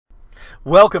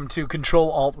Welcome to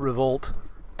Control Alt Revolt,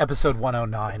 episode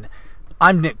 109.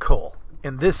 I'm Nick Cole,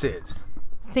 and this is...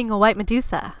 Single White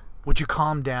Medusa. Would you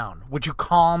calm down? Would you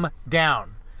calm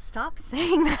down? Stop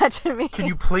saying that to me. Can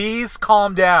you please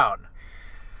calm down?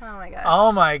 Oh my gosh.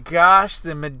 Oh my gosh,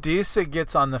 the Medusa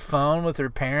gets on the phone with her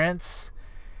parents,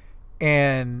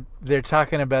 and they're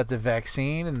talking about the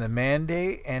vaccine and the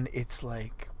mandate, and it's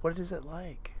like, what is it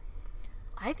like?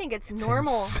 I think it's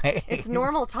normal. Insane. It's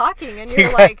normal talking, and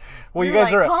you're like, well, you're you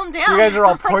guys like, are calm down. You guys are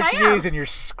all Like, I Portuguese, am. and you're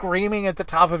screaming at the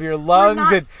top of your lungs, We're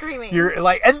not and screaming. you're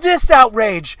like, and this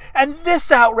outrage, and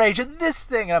this outrage, and this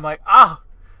thing, and I'm like,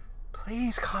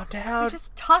 please calm down. We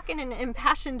just talk in an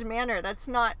impassioned manner. That's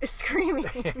not a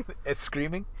screaming. It's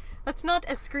screaming. That's not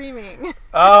a screaming.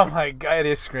 Oh my God, it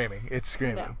is screaming. It's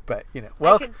screaming. No. But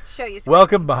I could show you. Screaming.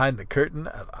 Welcome behind the curtain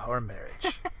of our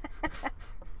marriage.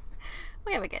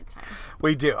 We have a good time.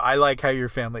 We do. I like how your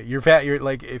family, you're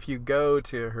like, if you go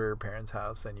to her parents'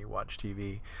 house and you watch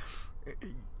TV,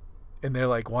 and they're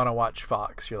like, want to watch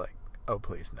Fox, you're like, oh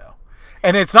please no.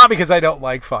 And it's not because I don't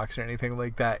like Fox or anything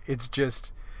like that. It's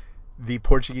just the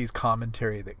Portuguese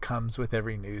commentary that comes with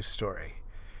every news story,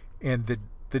 and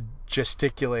the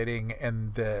gesticulating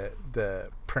and the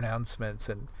pronouncements.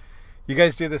 And you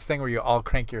guys do this thing where you all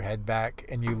crank your head back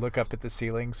and you look up at the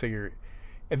ceiling,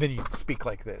 and then you speak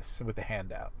like this with the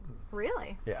hand out.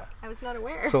 Really? Yeah. I was not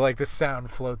aware. So like the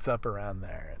sound floats up around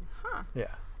there. And, huh.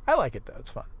 Yeah. I like it though.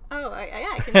 It's fun. Oh,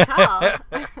 I can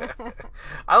tell.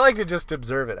 I like to just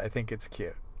observe it. I think it's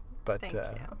cute. But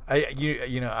Thank you.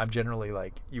 I'm generally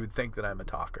like, you would think that I'm a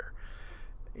talker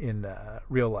in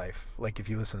real life, like if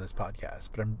you listen to this podcast,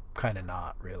 but I'm kind of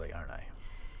not really, aren't I?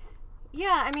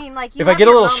 Yeah, I mean, like, if I get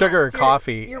a little sugar or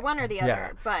coffee, you're one or the other,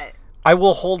 yeah, but I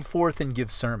will hold forth and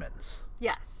give sermons.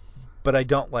 Yes. But I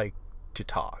don't like to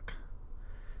talk.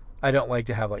 I don't like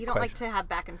to have like. You don't like to have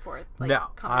back and forth. Like, no,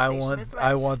 conversation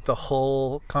I want the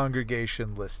whole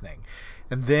congregation listening,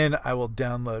 and then I will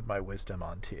download my wisdom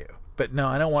onto you. But no,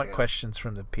 I don't want questions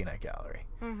from the peanut gallery.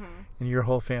 Mm-hmm. And your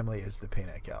whole family is the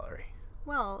peanut gallery.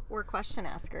 Well, we're question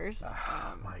askers.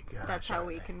 Oh my gosh. That's how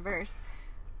we converse.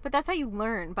 But that's how you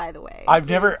learn, by the way. I've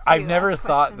never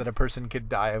thought that a person could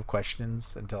die of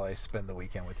questions until I spend the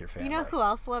weekend with your family. You know who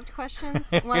else loved questions?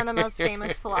 One of the most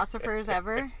famous philosophers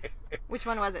ever. Which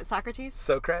one was it? Socrates?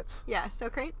 Socrates? Yeah,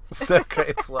 Socrates.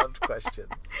 Socrates loved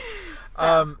questions.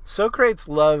 So. Socrates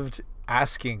loved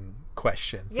asking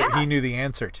questions that he knew the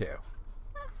answer to.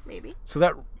 Maybe. So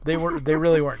that they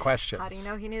really weren't questions. How do you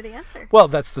know he knew the answer? Well,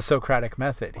 that's the Socratic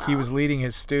method. Well. He was leading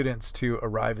his students to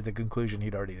arrive at the conclusion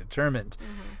he'd already determined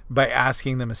by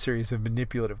asking them a series of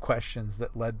manipulative questions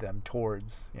that led them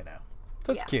towards,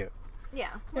 So it's cute.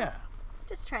 Yeah. Well, yeah.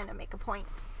 Just trying to make a point.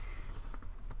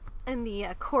 In the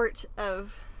court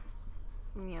of,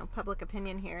 public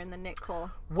opinion here in the Nick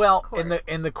Cole. Well, court.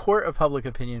 in the court of public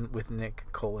opinion with Nick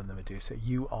Cole and the Medusa,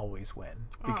 you always win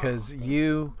because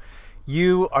you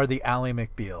are the Ally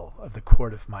McBeal of the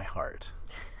court of my heart,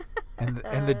 and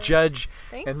the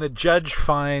judge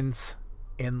finds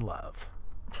in love.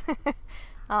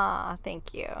 Aw,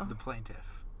 thank you. The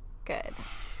plaintiff. Good.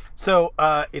 So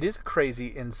it is a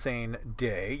crazy, insane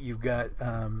day. You've got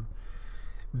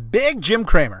big Jim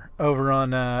Cramer over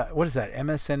on what is that,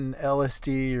 MSN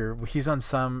LSD, or he's on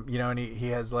some, and he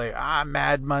has like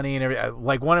Mad Money and everything.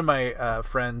 Like one of my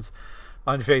friends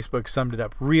on Facebook summed it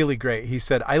up really great. He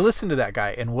said, I listen to that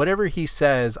guy, and whatever he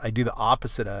says, I do the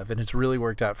opposite of, and it's really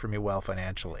worked out for me well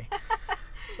financially.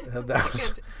 So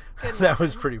that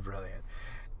was pretty brilliant.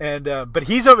 And but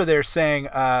he's over there saying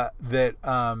that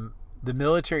the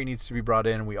military needs to be brought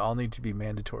in, and we all need to be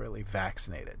mandatorily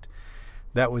vaccinated.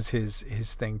 That was his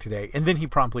thing today. And then he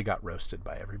promptly got roasted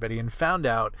by everybody and found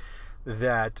out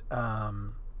that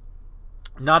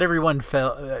not everyone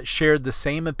shared the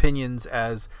same opinions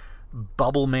as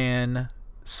Bubble Man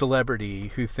celebrity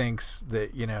who thinks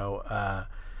that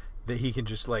that he can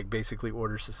just like basically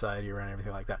order society around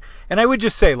everything like that. And I would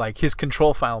just say like his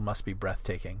control file must be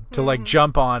breathtaking to like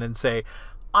jump on and say,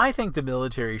 I think the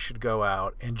military should go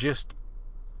out and just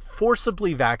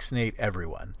forcibly vaccinate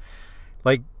everyone.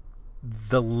 Like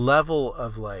the level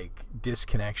of like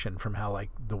disconnection from how like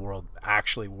the world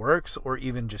actually works, or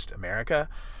even just America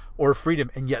or freedom,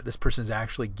 and yet this person is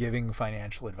actually giving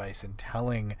financial advice and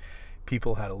telling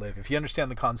people how to live. If you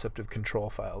understand the concept of control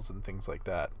files and things like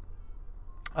that,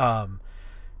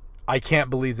 I can't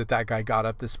believe that guy got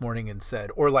up this morning and said,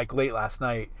 or like late last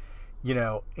night,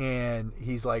 and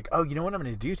he's like, oh, you know what I'm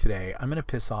going to do today? I'm going to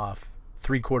piss off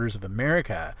 3/4 of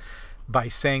America by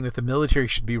saying that the military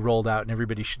should be rolled out and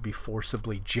everybody should be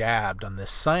forcibly jabbed on this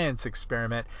science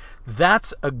experiment,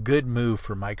 that's a good move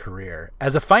for my career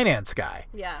as a finance guy.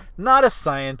 Yeah. Not a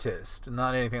scientist,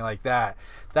 not anything like that.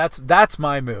 That's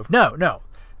my move. No.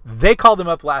 They called him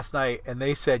up last night and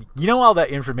they said, you know all that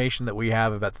information that we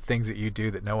have about the things that you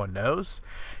do that no one knows?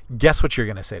 Guess what you're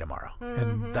going to say tomorrow? Mm-hmm.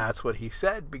 And that's what he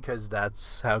said, because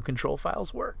that's how control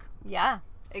files work. Yeah,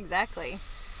 exactly.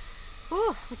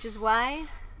 Whew, which is why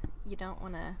you don't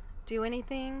want to do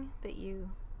anything that you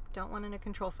don't want in a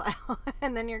control file,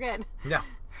 and then you're good. No.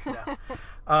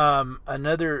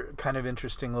 Another kind of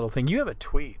interesting little thing. You have a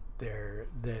tweet there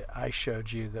that I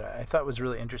showed you that I thought was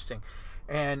really interesting.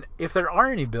 And if there are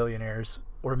any billionaires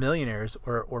or millionaires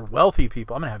or wealthy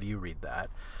people, I'm going to have you read that.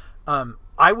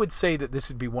 I would say that this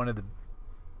would be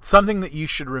something that you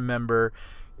should remember.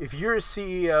 If you're a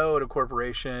CEO at a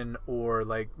corporation, or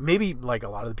maybe a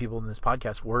lot of the people in this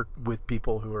podcast work with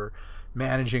people who are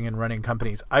managing and running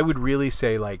companies, I would really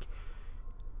say,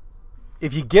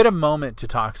 if you get a moment to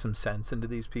talk some sense into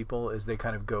these people as they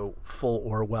kind of go full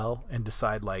Orwell and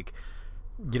decide,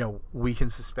 we can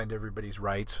suspend everybody's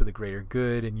rights for the greater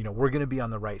good, and we're going to be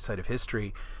on the right side of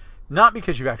history, not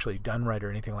because you've actually done right or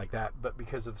anything like that, but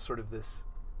because of sort of this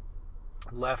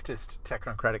leftist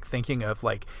technocratic thinking of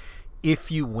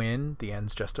if you win, the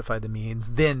ends justify the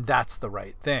means, then that's the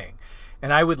right thing.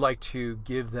 And I would like to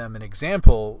give them an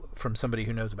example from somebody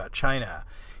who knows about China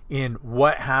in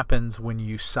what happens when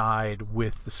you side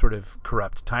with the sort of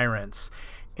corrupt tyrants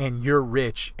and you're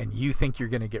rich and you think you're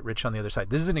going to get rich on the other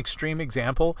side. This is an extreme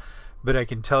example, but I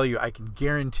can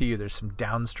guarantee you there's some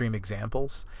downstream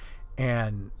examples,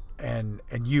 and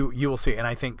you will see. And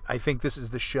I think this is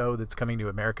the show that's coming to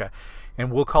America,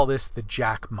 and we'll call this the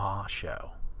Jack Ma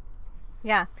show.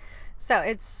 Yeah. So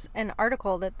it's an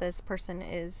article that this person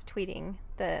is tweeting,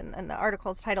 and the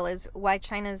article's title is "Why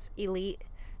China's Elite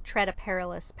Tread a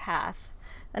Perilous Path."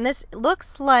 And this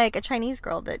looks like a Chinese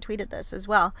girl that tweeted this as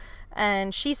well.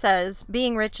 And she says,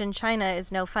 "Being rich in China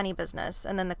is no funny business."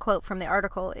 And then the quote from the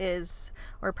article is,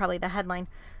 or probably the headline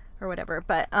or whatever,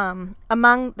 but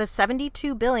among the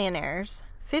 72 billionaires,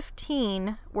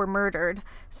 15 were murdered,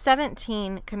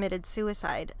 17 committed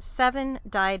suicide, 7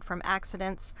 died from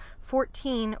accidents,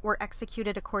 14 were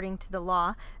executed according to the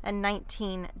law, and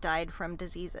 19 died from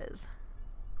diseases.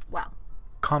 Wow.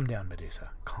 Calm down, Medusa.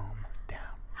 Calm down.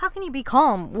 How can you be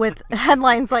calm with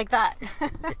headlines like that?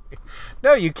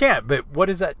 No, you can't. But what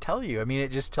does that tell you? I mean,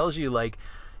 it just tells you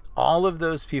all of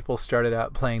those people started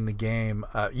out playing the game.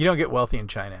 You don't get wealthy in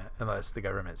China unless the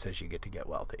government says you get to get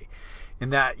wealthy.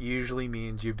 And that usually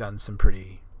means you've done some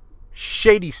pretty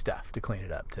shady stuff to clean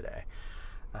it up today.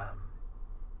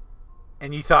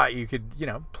 And you thought you could,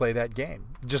 play that game.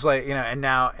 Just and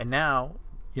now,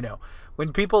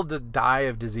 when people die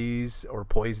of disease or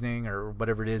poisoning or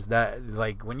whatever it is, that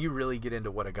when you really get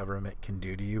into what a government can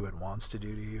do to you and wants to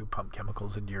do to you, pump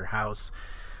chemicals into your house,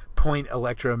 point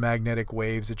electromagnetic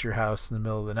waves at your house in the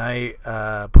middle of the night,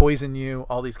 poison you,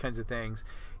 all these kinds of things.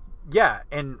 Yeah,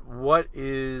 and what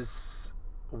is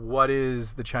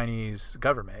the Chinese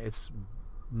government? It's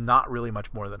not really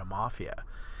much more than a mafia.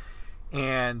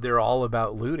 And they're all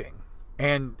about looting.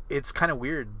 And it's kind of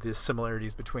weird, the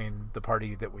similarities between the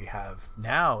party that we have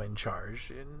now in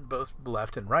charge, in both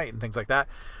left and right and things like that.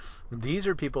 These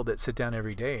are people that sit down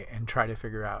every day and try to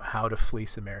figure out how to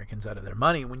fleece Americans out of their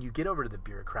money. When you get over to the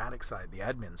bureaucratic side, the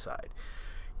admin side,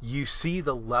 you see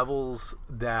the levels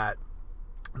that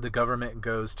the government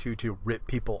goes to rip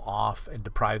people off and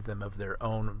deprive them of their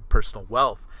own personal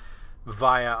wealth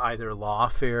via either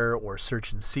lawfare or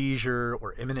search and seizure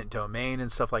or eminent domain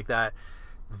and stuff like that.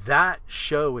 That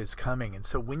show is coming. And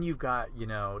so when you've got,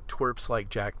 twerps like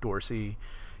Jack Dorsey,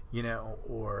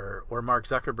 or Mark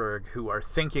Zuckerberg, who are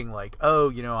thinking I'm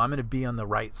going to be on the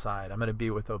right side, I'm going to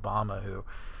be with Obama, who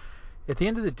at the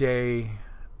end of the day,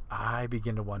 I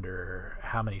begin to wonder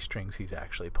how many strings he's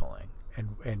actually pulling.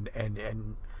 And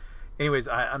anyways,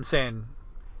 I'm saying,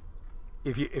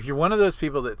 if you're one of those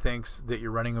people that thinks that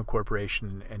you're running a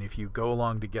corporation, and if you go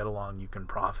along to get along, you can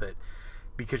profit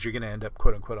because you're going to end up,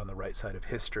 quote unquote, on the right side of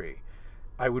history,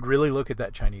 I would really look at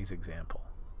that Chinese example.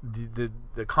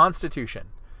 The Constitution,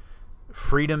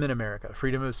 freedom in America,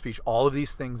 freedom of speech, all of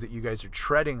these things that you guys are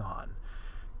treading on,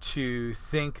 to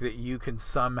think that you can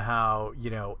somehow,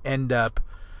 end up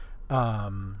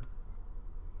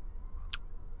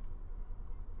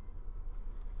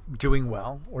doing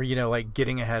well, or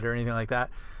getting ahead or anything like that.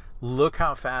 Look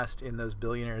how fast in those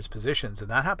billionaires' positions, and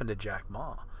that happened to Jack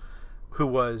Ma, who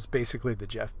was basically the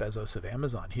Jeff Bezos of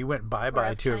Amazon. He went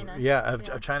bye-bye to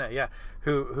China. China,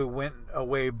 who went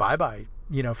away bye-bye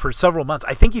for several months.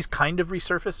 I think he's kind of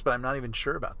resurfaced, but I'm not even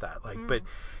sure about that. But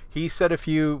he said a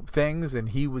few things and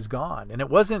he was gone. And it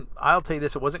wasn't, I'll tell you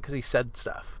this, it wasn't because he said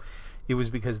stuff. It was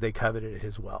because they coveted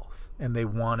his wealth and they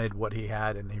wanted what he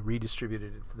had and they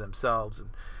redistributed it to themselves and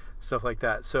stuff like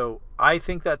that. So I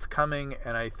think that's coming,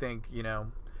 and I think,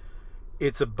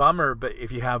 it's a bummer, but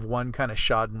if you have one kind of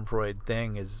schadenfreude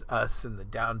thing is us and the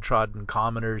downtrodden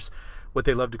commoners, what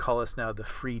they love to call us now, the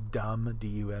free dumb,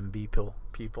 D-U-M-B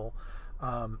people.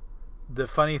 The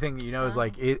funny thing, is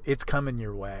like it's coming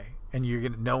your way,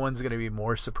 and no one's gonna be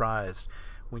more surprised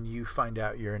when you find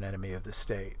out you're an enemy of the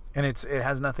state. And it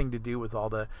has nothing to do with all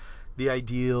the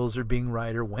ideals or being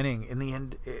right or winning. In the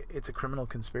end, it's a criminal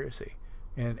conspiracy,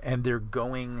 and they're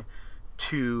going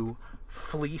to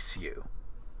fleece you.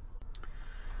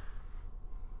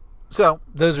 So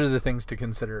those are the things to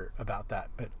consider about that.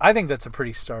 But I think that's a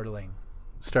pretty startling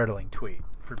tweet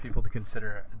for people to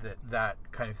consider, that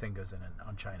kind of thing goes in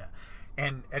on China.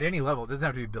 And at any level, it doesn't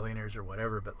have to be billionaires or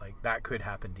whatever, but like that could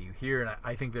happen to you here. And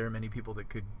I think there are many people that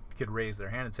could raise their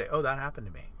hand and say, oh, that happened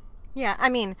to me. Yeah, I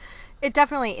mean, it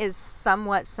definitely is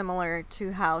somewhat similar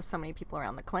to how so many people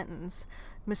around the Clintons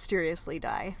mysteriously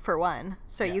die, for one.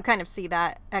 So you kind of see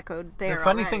that echoed there. The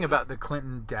funny already. thing about the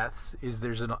Clinton deaths is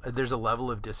there's a level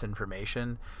of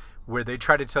disinformation where they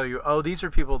try to tell you, oh, these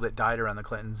are people that died around the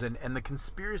Clintons, and the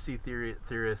conspiracy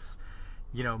theorists,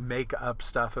 make up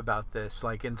stuff about this,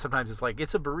 like, and sometimes it's like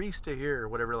it's a barista here or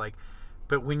whatever, like,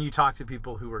 but when you talk to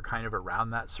people who were kind of around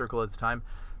that circle at the time,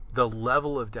 the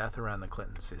level of death around the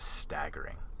Clintons is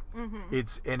staggering.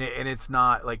 It's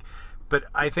not like, but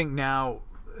I think now,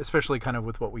 especially kind of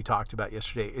with what we talked about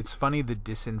yesterday, it's funny, the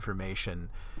disinformation.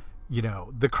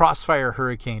 The crossfire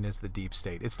hurricane is the deep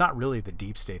state. It's not really the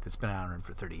deep state that's been around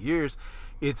for 30 years.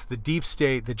 It's the deep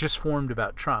state that just formed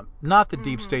about Trump, not the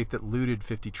deep state that looted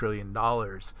 $50 trillion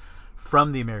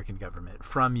from the American government,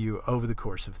 from you over the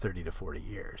course of 30 to 40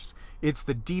 years. It's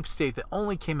the deep state that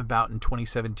only came about in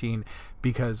 2017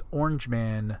 because Orange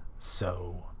Man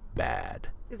so bad.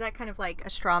 Is that kind of like a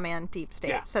straw man deep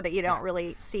state, so that you don't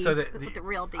really see so what the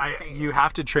real deep state is? You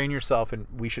have to train yourself, and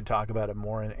we should talk about it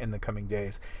more in the coming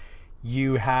days.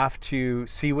 You have to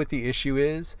see what the issue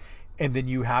is, and then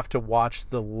you have to watch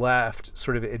the left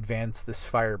sort of advance this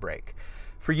fire break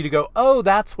for you to go, oh,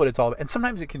 that's what it's all about. And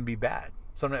sometimes it can be bad.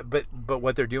 But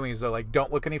what they're doing is they're like,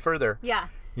 don't look any further. Yeah.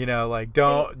 Like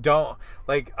don't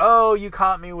like, oh, you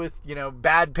caught me with,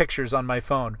 bad pictures on my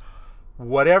phone.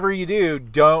 Whatever you do,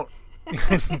 don't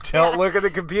look at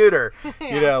the computer.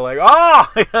 Like,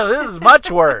 oh, this is much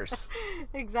worse.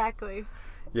 Exactly.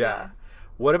 Yeah.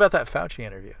 What about that Fauci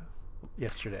interview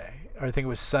yesterday? Or I think it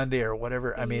was Sunday or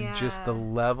whatever. I mean, just the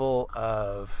level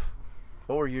of,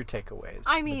 what were your takeaways?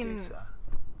 I mean, Medusa?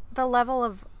 The level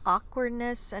of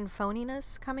awkwardness and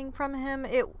phoniness coming from him,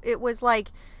 it was like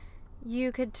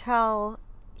you could tell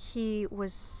he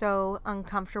was so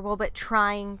uncomfortable, but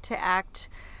trying to act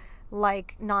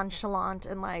like nonchalant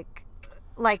and like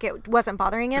it wasn't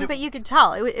bothering him, but you could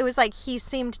tell it was like he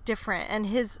seemed different, and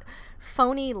his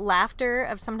phony laughter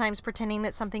of sometimes pretending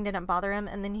that something didn't bother him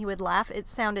and then he would laugh, it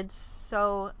sounded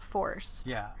so forced.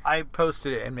 Yeah, I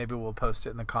posted it, and maybe we'll post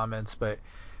it in the comments, but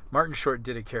Martin Short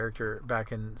did a character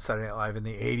back in Saturday Night Live in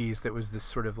the 80s that was this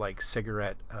sort of like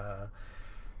cigarette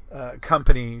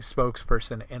company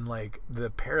spokesperson, and like the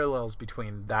parallels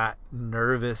between that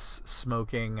nervous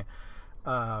smoking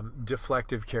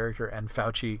deflective character and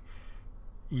Fauci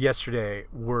yesterday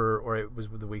or it was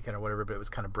the weekend or whatever, but it was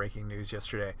kind of breaking news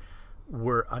yesterday,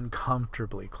 were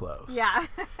uncomfortably close. Yeah.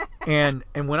 and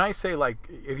when I say, like,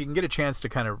 if you can get a chance to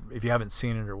kind of, if you haven't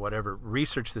seen it or whatever,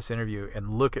 research this interview and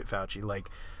look at Fauci. Like,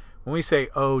 when we say,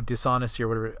 oh, dishonesty or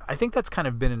whatever, I think that's kind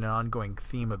of been an ongoing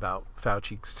theme about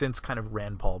Fauci since kind of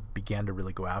Rand Paul began to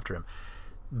really go after him.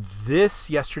 This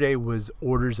yesterday was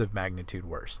orders of magnitude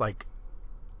worse. Like,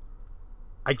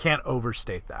 I can't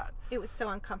overstate that. It was so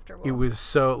uncomfortable. It was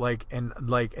so and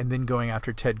then going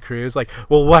after Ted Cruz, like,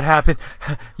 well, what happened?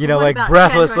 Like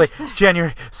breathlessly,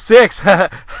 January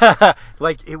 6th.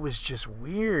 Like, it was just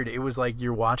weird. It was like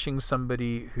you're watching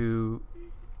somebody who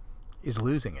is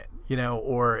losing it,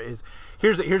 or is,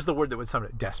 here's the word that would sum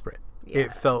it: desperate. Yes.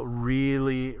 It felt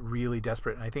really, really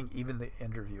desperate, and I think even the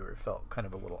interviewer felt kind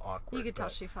of a little awkward. You could tell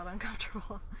she felt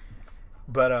uncomfortable.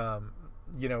 But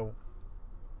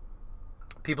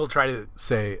people try to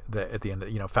say that at the end,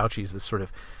 Fauci's this sort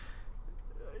of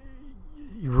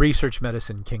research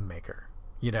medicine kingmaker,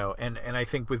 and I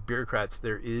think with bureaucrats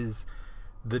there is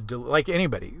like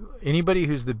anybody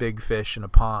who's the big fish in a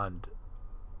pond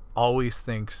always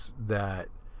thinks that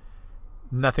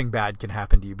nothing bad can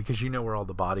happen to you because where all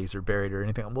the bodies are buried or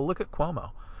anything. Well, look at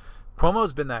Cuomo.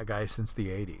 Cuomo's been that guy since the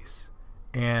 80s.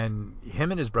 and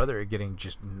him and his brother are getting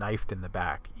just knifed in the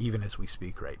back, even as we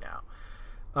speak right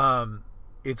now.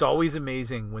 It's always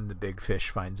amazing when the big fish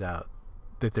finds out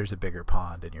that there's a bigger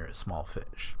pond and you're a small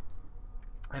fish.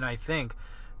 And I think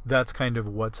that's kind of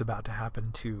what's about to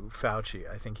happen to Fauci.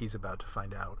 I think he's about to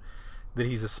find out that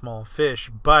he's a small fish,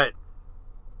 but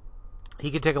he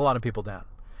could take a lot of people down.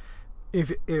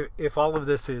 If all of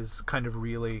this is kind of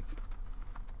really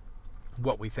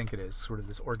what we think it is, sort of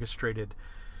this orchestrated,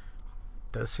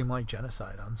 does seem like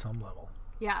genocide on some level.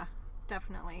 Yeah,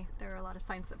 definitely. There are a lot of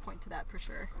signs that point to that for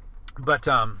sure. But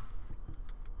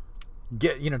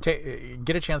get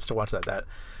a chance to watch that.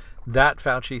 That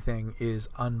Fauci thing is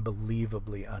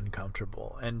unbelievably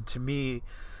uncomfortable, and to me,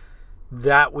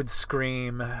 that would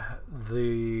scream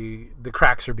the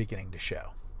cracks are beginning to show.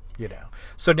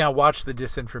 So now watch the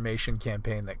disinformation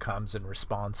campaign that comes in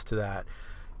response to that.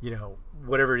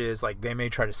 Whatever it is, like they may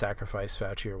try to sacrifice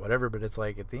Fauci or whatever, but it's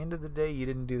like at the end of the day, you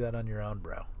didn't do that on your own,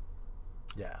 bro.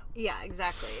 Yeah. Yeah,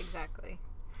 exactly.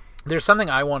 There's something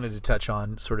I wanted to touch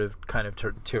on, sort of, kind of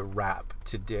to wrap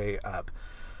today up.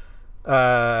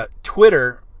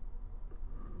 Twitter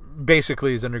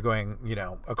basically is undergoing,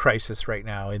 a crisis right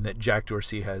now in that Jack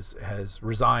Dorsey has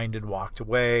resigned and walked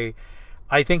away.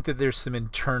 I think that there's some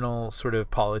internal sort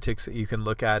of politics that you can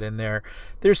look at in there.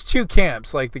 There's two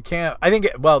camps, like the camp. I think,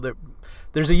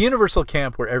 there's a universal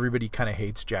camp where everybody kind of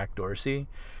hates Jack Dorsey,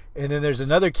 and then there's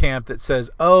another camp that says,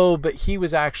 oh, but he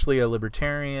was actually a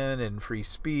libertarian and free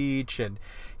speech, and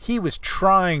he was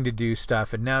trying to do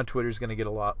stuff, and now Twitter's going to get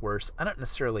a lot worse. I don't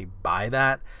necessarily buy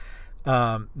that.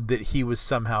 That he was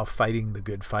somehow fighting the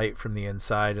good fight from the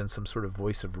inside and some sort of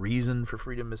voice of reason for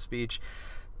freedom of speech.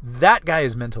 That guy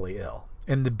is mentally ill,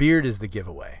 and the beard is the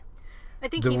giveaway. I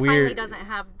think he finally doesn't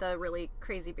have the really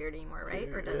crazy beard anymore, right?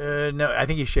 Or does he? No, I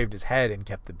think he shaved his head and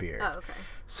kept the beard. Oh, okay.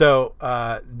 So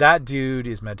that dude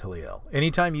is mentally ill.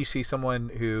 Anytime you see someone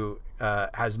who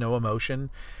has no emotion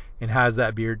and has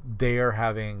that beard, they are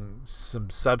having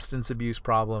some substance abuse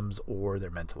problems or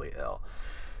they're mentally ill.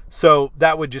 So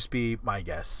that would just be my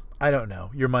guess. I don't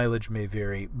know. Your mileage may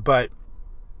vary. But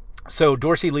so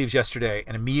Dorsey leaves yesterday,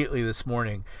 and immediately this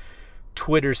morning,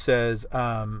 Twitter says,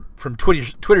 from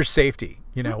Twitter's safety,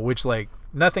 which, like,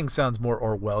 nothing sounds more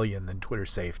Orwellian than Twitter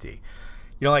safety.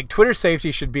 Like, Twitter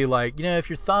safety should be like, if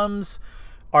your thumbs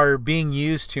are being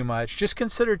used too much, just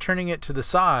consider turning it to the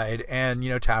side and,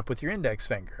 tap with your index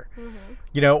finger.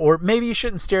 Mm-hmm. Or maybe you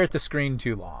shouldn't stare at the screen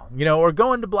too long, or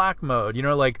go into black mode,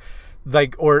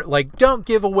 or don't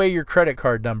give away your credit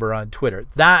card number on Twitter.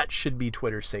 That should be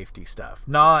Twitter safety stuff,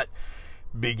 not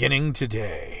beginning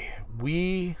today.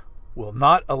 We will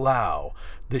not allow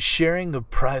the sharing of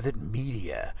private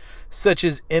media, such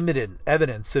as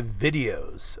evidence of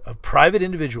videos of private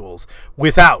individuals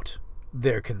without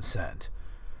their consent.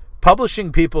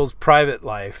 Publishing people's private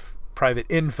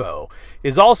info,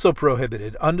 is also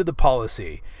prohibited under the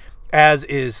policy, as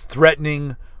is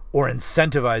threatening or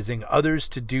incentivizing others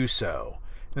to do so.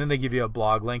 And then they give you a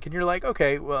blog link, and you're like,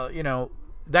 okay, well,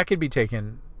 that could be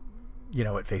taken,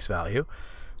 at face value.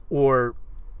 Or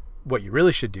what you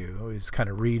really should do is kind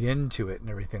of read into it and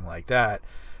everything like that.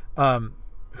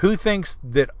 Who thinks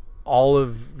that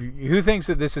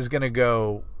this is going to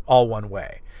go all one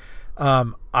way?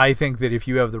 I think that if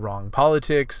you have the wrong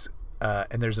politics,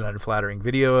 and there's an unflattering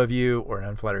video of you or an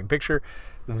unflattering picture,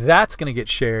 that's going to get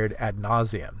shared ad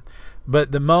nauseum.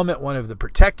 But the moment one of the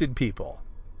protected people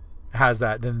has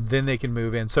that, then they can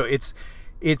move in. So it's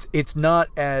not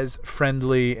as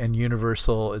friendly and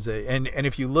universal as and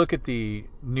if you look at the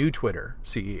new Twitter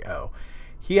CEO,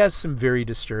 he has some very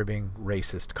disturbing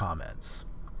racist comments.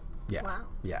 Yeah. Wow.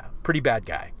 Yeah. Pretty bad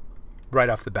guy right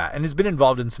off the bat, and has been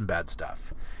involved in some bad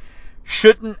stuff.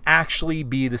 Shouldn't actually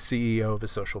be the CEO of a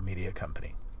social media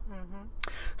company. Mm-hmm.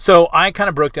 So I kind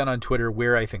of broke down on Twitter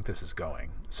where I think this is going.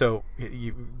 So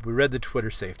we read the Twitter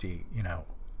safety,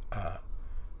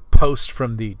 post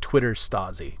from the Twitter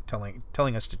Stasi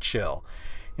telling us to chill,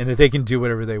 and that they can do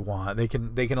whatever they want. They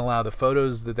can allow the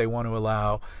photos that they want to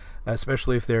allow,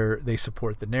 especially if they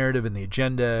support the narrative and the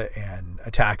agenda and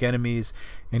attack enemies.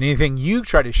 And anything you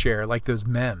try to share, like those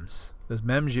memes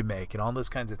you make and all those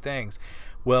kinds of things,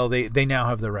 well, they now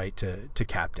have the right to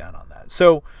cap down on that.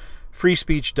 So free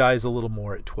speech dies a little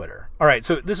more at Twitter. All right,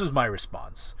 so this was my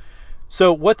response.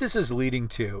 So what this is leading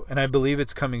to, and I believe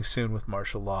it's coming soon with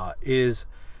martial law, is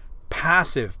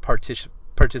passive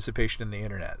participation in the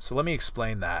internet. So let me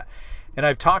explain that. And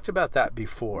I've talked about that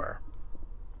before.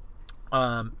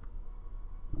 If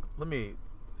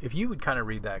you would kind of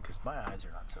read that, because my eyes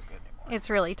are not so good anymore. It's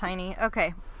really tiny.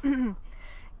 Okay.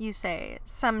 You say,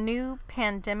 some new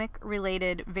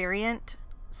pandemic-related variant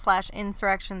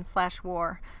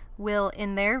 /insurrection/war will,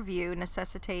 in their view,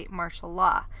 necessitate martial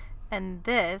law. And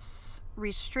this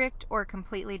restrict or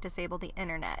completely disable the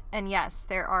internet. And yes,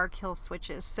 there are kill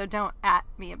switches, so don't at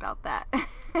me about that.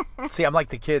 See, I'm like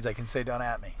the kids. I can say don't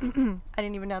at me. I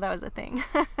didn't even know that was a thing.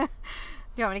 Do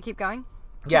you want me to keep going?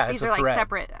 Yeah, These it's are a thread. like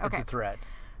separate. Okay. It's a thread.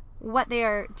 What they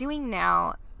are doing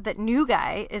now, that new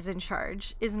guy is in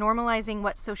charge, is normalizing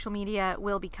what social media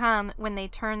will become when they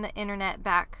turn the internet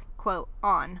back, quote,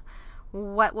 on.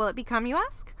 What will it become, you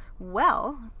ask?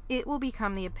 Well, it will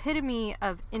become the epitome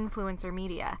of influencer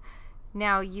media.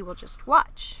 Now you will just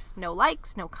watch. No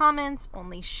likes, no comments,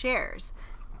 only shares.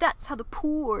 That's how the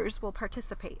poors will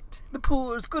participate. The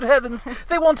poors, good heavens,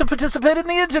 they want to participate in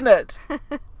the internet.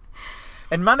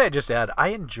 And might I just add, I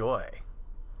enjoy,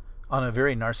 on a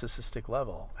very narcissistic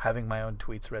level, having my own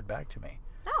tweets read back to me.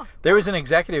 Oh. There was an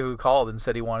executive who called and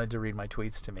said he wanted to read my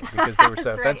tweets to me because they were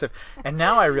so offensive. Right. And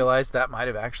now I realize that might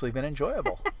have actually been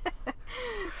enjoyable.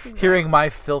 Exactly. Hearing my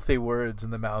filthy words in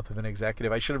the mouth of an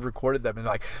executive. I should have recorded them and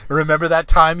like, remember that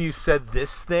time you said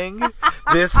this thing?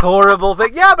 This horrible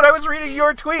thing? Yeah, but I was reading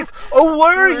your tweets. Oh,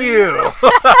 were you?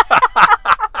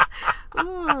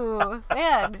 Ooh,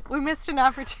 man, we missed an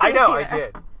opportunity. I know, I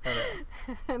did. I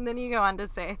know. And then you go on to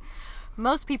say,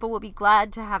 most people will be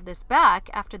glad to have this back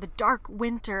after the dark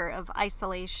winter of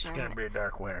isolation. It's going to be a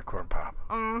dark winter, Corn Pop.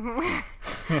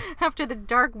 Mm-hmm. After the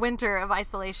dark winter of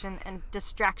isolation and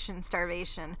distraction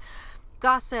starvation.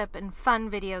 Gossip and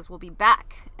fun videos will be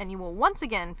back, and you will once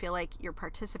again feel like you're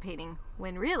participating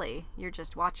when really you're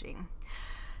just watching.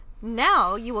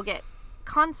 Now you will get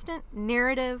constant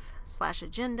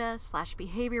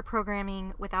narrative/agenda/behavior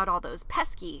programming without all those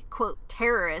pesky, quote,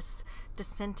 terrorists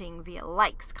dissenting via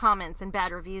likes, comments, and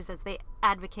bad reviews as they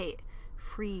advocate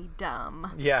freedom.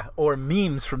 Yeah, or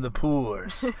memes from the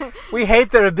poors. We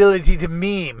hate their ability to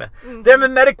meme. Mm-hmm. Their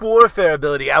mimetic warfare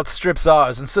ability outstrips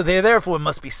ours, and so they therefore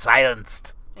must be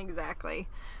silenced. Exactly.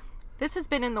 This has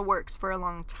been in the works for a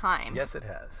long time. Yes, it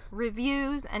has.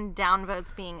 Reviews and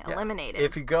downvotes being eliminated.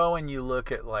 If you go and you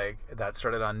look at, like, that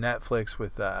started on Netflix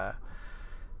with the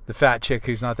fat chick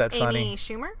who's not that funny. Amy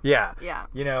Schumer? Yeah. Yeah.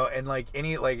 You know, and like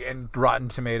and Rotten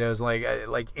Tomatoes,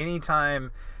 like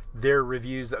anytime their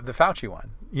reviews, the Fauci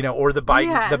one, you know, or the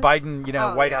Biden, you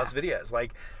know, White House videos,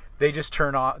 like they just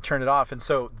turn it off. And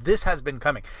so this has been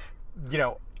coming. You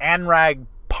know, Anurag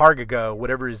Pargago,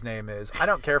 whatever his name is, I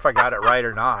don't care if I got it right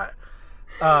or not.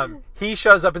 He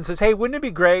shows up and says, hey, wouldn't it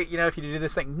be great, you know, if you did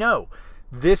this thing? No,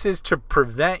 this is to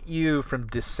prevent you from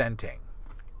dissenting.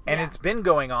 And it's been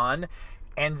going on,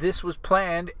 and this was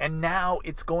planned, and now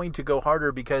it's going to go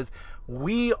harder because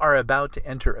we are about to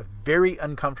enter a very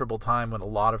uncomfortable time when a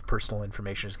lot of personal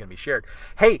information is going to be shared.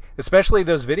 Hey, especially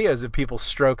those videos of people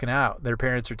stroking out. Their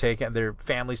parents are their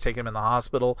families taking them in the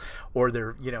hospital, or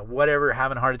they're, you know, whatever,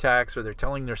 having heart attacks, or they're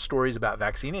telling their stories about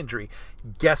vaccine injury.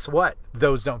 Guess what?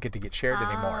 Those don't get to get shared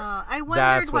anymore. I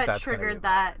wondered what triggered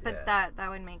that, but that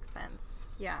would make sense.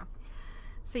 Yeah.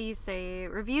 So you say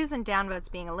reviews and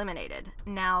downvotes being eliminated.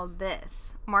 Now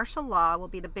this. Martial law will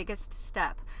be the biggest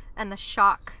step, and the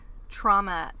shock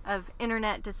trauma of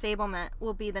internet disablement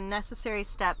will be the necessary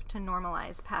step to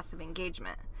normalize passive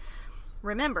engagement.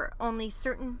 Remember, only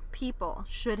certain people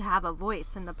should have a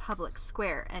voice in the public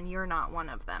square, and you're not one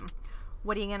of them.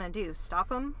 What are you going to do? Stop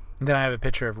them? Then I have a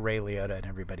picture of Ray Liotta and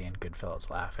everybody in Goodfellas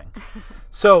laughing.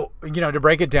 So, you know, to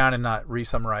break it down and not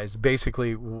re-summarize,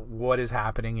 basically what is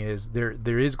happening is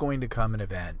there is going to come an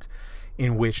event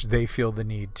in which they feel the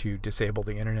need to disable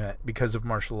the internet because of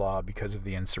martial law, because of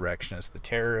the insurrectionists, the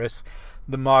terrorists,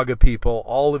 the MAGA people,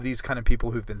 all of these kind of people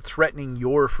who've been threatening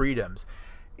your freedoms.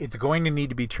 It's going to need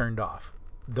to be turned off.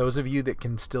 Those of you that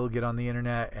can still get on the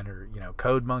internet and are, you know,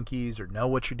 code monkeys or know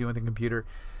what you're doing with the computer,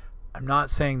 I'm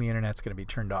not saying the internet's going to be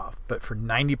turned off, but for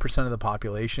 90% of the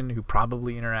population who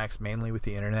probably interacts mainly with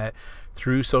the internet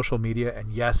through social media,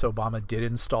 and yes, Obama did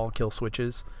install kill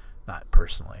switches, not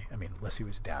personally. I mean, unless he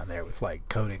was down there with like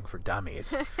coding for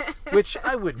dummies, which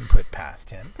I wouldn't put past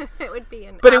him. It would be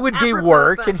but it would be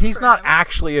work, and he's not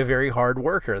actually a very hard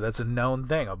worker. That's a known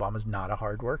thing. Obama's not a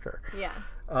hard worker. Yeah.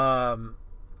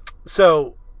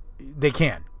 So they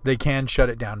can shut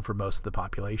it down for most of the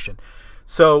population.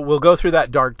 So we'll go through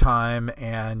that dark time,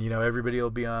 and, you know, everybody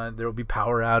will be there will be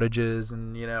power outages,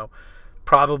 and, you know,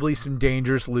 probably some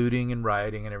dangerous looting and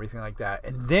rioting and everything like that.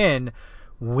 And then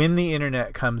when the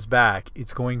internet comes back,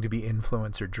 it's going to be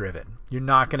influencer driven. You're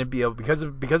not going to be able,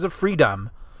 because of freedom,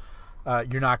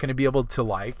 you're not going to be able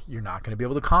to you're not going to be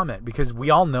able to comment, because we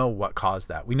all know what caused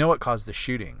that. We know what caused the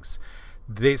shootings.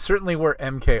 They certainly were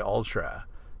MK Ultra.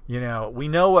 You know, we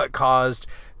know what caused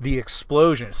the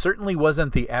explosion. It certainly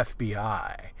wasn't the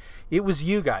FBI. It was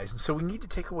you guys. And so we need to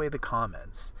take away the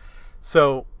comments.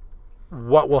 So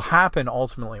what will happen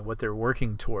ultimately, what they're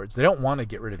working towards, they don't want to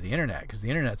get rid of the internet because the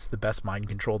internet's the best mind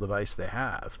control device they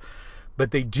have.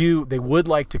 But they would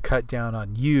like to cut down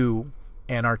on you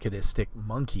anarchistic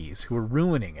monkeys who are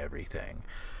ruining everything.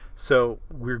 So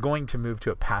we're going to move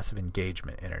to a passive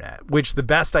engagement internet, which the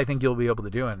best I think you'll be able to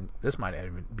do, and this might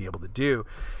even be able to do,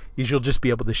 is you'll just be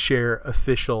able to share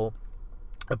official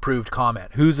approved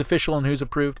comment. Who's official and who's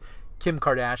approved? Kim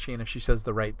Kardashian if she says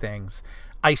the right things.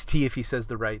 Ice-T if he says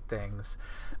the right things.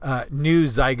 New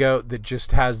Zygote that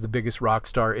just has the biggest rock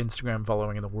star Instagram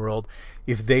following in the world,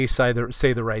 if they say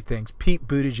the right things. Pete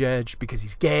Buttigieg because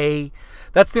he's gay.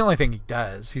 That's the only thing he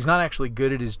does. He's not actually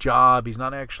good at his job. He's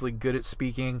not actually good at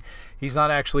speaking. He's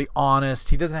not actually honest.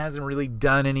 Hasn't really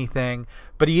done anything.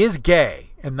 But he is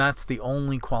gay, and that's the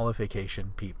only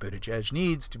qualification Pete Buttigieg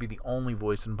needs to be the only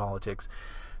voice in politics.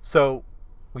 So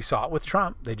we saw it with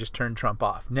Trump. They just turned Trump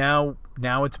off. Now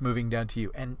it's moving down to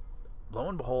you. And lo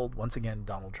and behold, once again,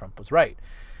 Donald Trump was right.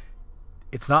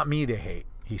 It's not me they hate,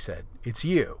 he said. It's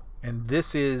you. And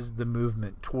this is the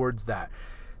movement towards that.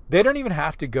 They don't even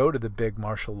have to go to the big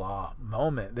martial law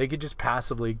moment. They could just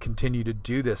passively continue to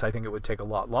do this. I think it would take a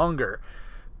lot longer.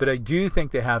 But I do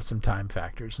think they have some time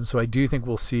factors. And so I do think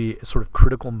we'll see a sort of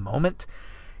critical moment.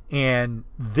 And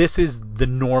this is the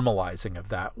normalizing of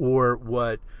that, or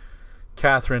what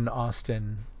Catherine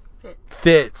Austin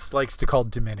Fitz likes to call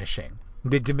diminishing.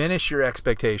 They diminish your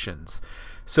expectations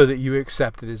so that you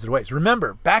accept it as the ways.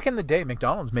 Remember, back in the day,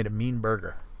 McDonald's made a mean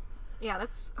burger. Yeah,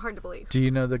 that's hard to believe. Do you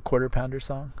know the Quarter Pounder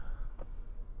song?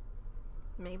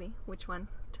 Maybe. Which one?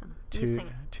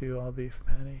 Two all beef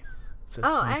patties.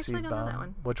 I actually don't know that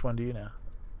one. Which one do you know?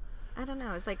 I don't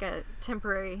know. It's like a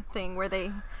temporary thing where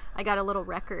I got a little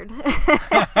record.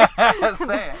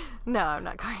 Say it. No, I'm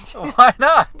not going to. Why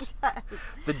not?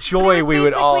 The joy we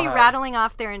would all have. Basically rattling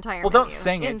off their entire menu. Don't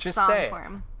sing it. Just say it.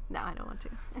 Form. No, I don't want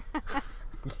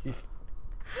to.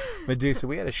 Medusa,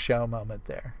 we had a show moment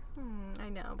there. I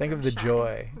know. Think of the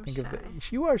joy.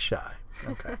 You are shy.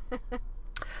 Okay.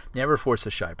 Never force a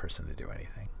shy person to do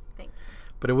anything. Thank you.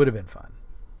 But it would have been fun.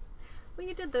 Well,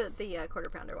 you did the Quarter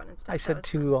Pounder one and stuff. I said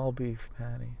 2 all beef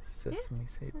patties, sesame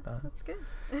seed bun. That's good.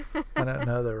 I don't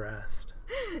know the rest.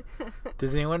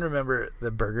 Does anyone remember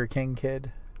the Burger King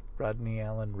kid, Rodney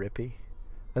Allen Rippey?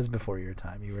 That's before your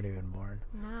time. You weren't even born.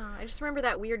 No, I just remember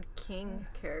that weird king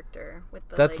character with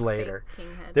the That's later. fake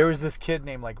king head. There was this kid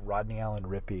named like Rodney Allen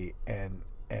Rippey, and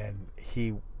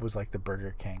he was like the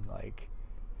Burger King, like,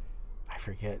 I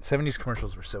forget. 70s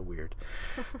commercials were so weird.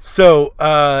 So,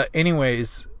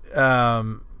 anyways,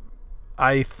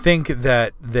 I think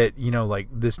that like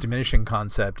this diminishing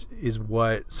concept is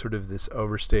what sort of this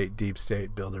overstate, deep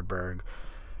state, Bilderberg,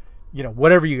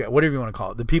 whatever you want to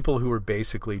call it, the people who are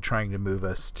basically trying to move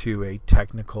us to a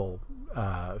technical,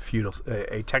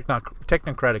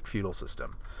 technocratic feudal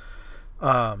system.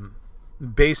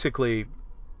 Basically,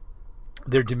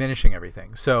 they're diminishing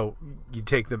everything. So you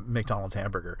take the McDonald's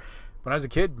hamburger. When I was a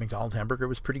kid, McDonald's hamburger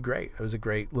was pretty great. It was a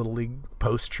great little league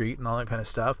post treat and all that kind of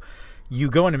stuff. You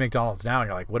go into McDonald's now and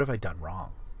you're like, what have I done wrong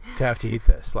to have to eat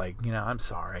this? Like, I'm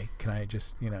sorry. Can I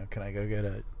just, can I go get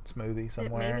a smoothie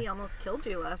somewhere? It maybe almost killed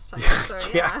you last time. So,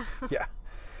 yeah.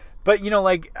 But,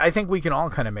 like, I think we can all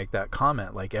kind of make that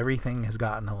comment. Like, everything has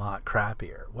gotten a lot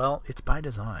crappier. Well, it's by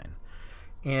design.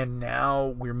 And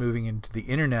now we're moving into the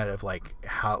internet of like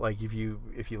how, like, if you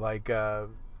like,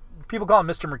 people call him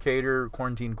Mr. Mercator,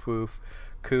 Quarantine Coof.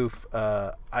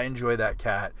 I enjoy that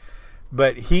cat,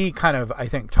 but he kind of, I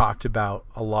think, talked about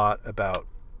a lot about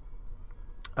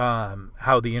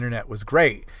how the internet was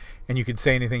great and you could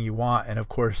say anything you want, and of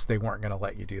course they weren't going to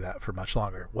let you do that for much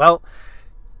longer. Well,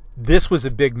 this was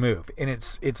a big move, and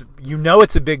it's it's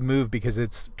a big move because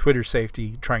it's Twitter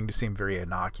safety trying to seem very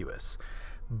innocuous.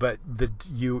 But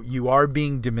you are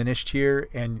being diminished here,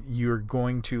 and you're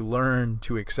going to learn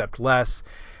to accept less.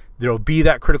 There'll be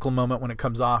that critical moment when it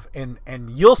comes off, and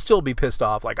you'll still be pissed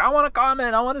off. Like, I want to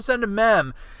comment, I want to send a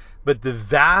meme. But the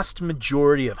vast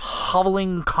majority of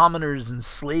hoveling commoners and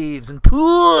slaves and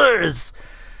poors,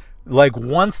 like,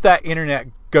 once that internet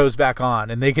goes back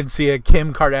on and they can see a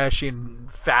Kim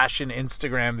Kardashian fashion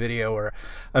Instagram video or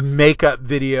a makeup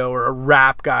video or a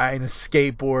rap guy in a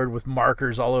skateboard with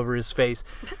markers all over his face,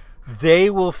 they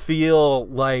will feel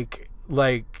like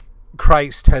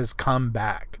Christ has come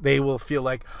back. They will feel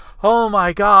like, oh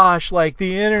my gosh, like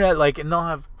the internet, like, and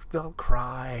they'll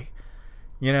cry,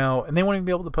 and they won't even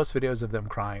be able to post videos of them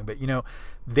crying, but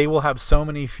they will have so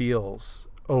many feels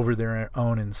over their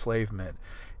own enslavement.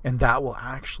 And that will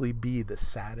actually be the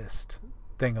saddest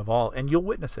thing of all. And you'll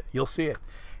witness it. You'll see it.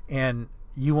 And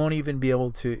you won't even be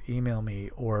able to email me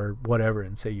or whatever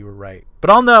and say you were right. But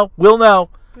I'll know. We'll know.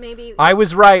 Maybe I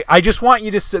was right. I just want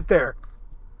you to sit there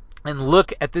and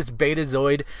look at this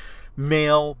Betazoid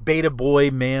male, beta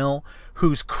boy male,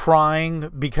 who's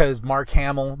crying because Mark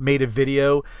Hamill made a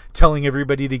video telling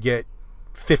everybody to get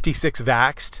 56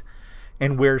 vaxxed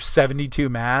and wear 72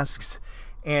 masks.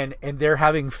 And they're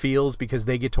having feels because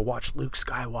they get to watch Luke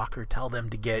Skywalker tell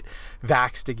them to get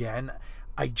vaxxed again.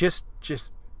 I just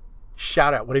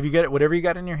shout out whatever you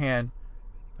got in your hand.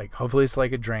 Like, hopefully it's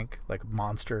like a drink, like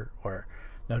Monster, or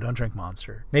no, don't drink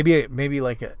Monster. Maybe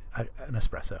like an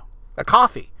espresso, a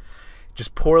coffee.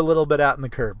 Just pour a little bit out in the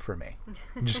curb for me.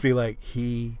 And just be like,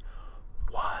 he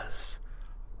was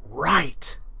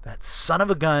right. That son of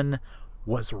a gun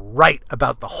was right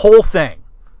about the whole thing.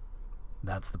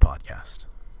 That's the podcast.